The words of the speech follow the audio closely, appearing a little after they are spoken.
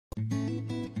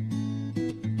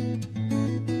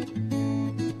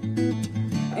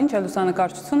ինչ է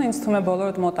լուսանկարչությունը, ինձ թվում է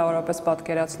բոլորդ մոտավորապես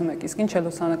պատկերացնում եք, իսկ ինչ է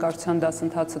լուսանկարչության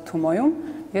դասընթացը TUMO-ում,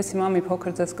 ես հիմա մի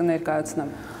փոքր ձեզ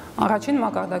կներկայացնեմ։ Առաջին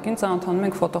մակարդակին ծանոթանում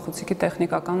ենք ֆոտոխցիկի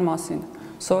տեխնիկական մասին,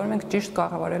 սովորում ենք ճիշտ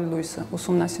կառավարել լույսը,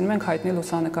 ուսումնասիրում ենք հայտնի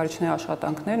լուսանկարիչների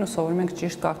աշխատանքներն ու սովորում ենք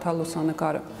ճիշտ կարդալ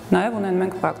լուսանկարը։ Նաև ունենում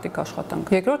ենք պրակտիկ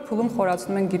աշխատանք։ Երկրորդ փուլում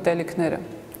խորացնում ենք գիտելիքները։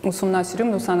 Ուսումնասիրում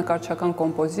լուսանկարչական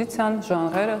կոմպոզիցիան,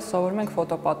 ժանրերը, սովորում ենք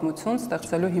ֆոտոպատմություն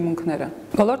ստեղծելու հիմունքները։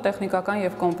 Բոլոր տեխնիկական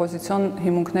եւ կոմպոզիցիոն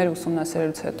հիմունքները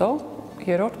ուսումնասիրելուց հետո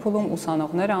երրորդ փուլում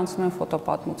ուսանողները անցնում են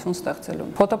ֆոտոպատմություն ստեղծելու։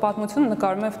 Ֆոտոպատմությունը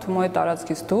նկարում է TUMO-ի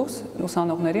տարածքից դուրս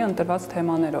ուսանողների ընտրված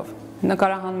թեմաներով։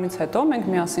 Նկարահանումից հետո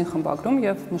մենք միասին խմբագրում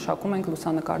եւ մշակում ենք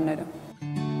լուսանկարները։